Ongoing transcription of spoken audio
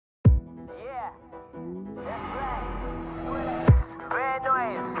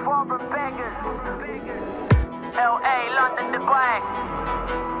Beggars. LA, London, Dubai.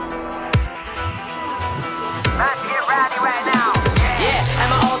 Man, get rowdy right now. Yeah,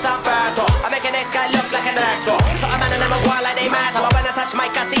 I'm an all-time fertile. I make an next guy look like an actor. So I'm on them one like they matter. But when I touch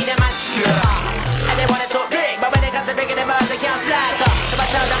mic, I see them and Scattah. And they want it too big, but when it comes to bigger than birds, they can't splatter. So I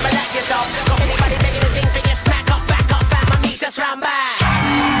tell them, relax yourself. Got anybody making a thing for you, smack up, back up, fam. My meters round back.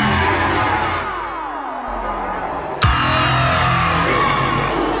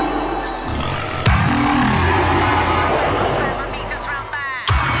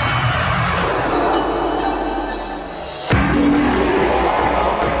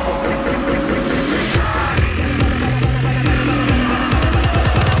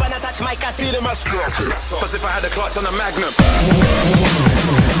 I see them as cause if I had a clutch on a magnum.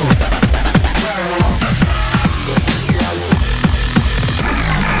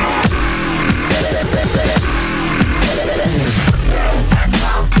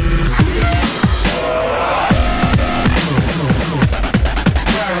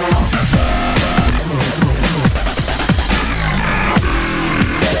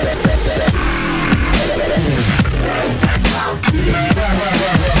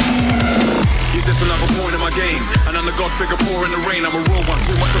 Figure pour in the rain, I'm a raw one.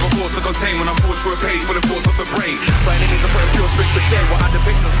 Too much of a force to contain when I forge for a page full of thoughts off the brain. By any means, I put a pure spit to shade. What I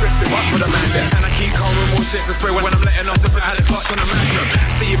depict on scripted, but for the man there. And I keep calm with more shit to spray when I'm letting off. If I had a clutch on the magnum,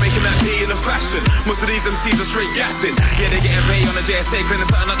 see you making that P in the fashion. Most of these MCs are straight gassing. Yeah, they getting paid on the JSA, cleaning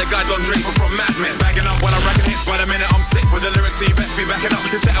something like the guy Don Draper from Mad Men. Bagging up when I'm racking hits by the minute. I'm sick with the lyrics, so you best be backing up.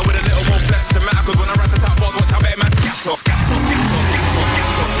 You can tell with a little more flesh to matter. Cause when I rat the top bars, watch how better man scatter.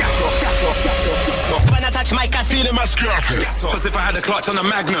 When I touch mic, I see them as Scattah. Cause if I had a clutch on a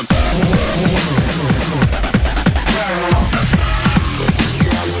magnum.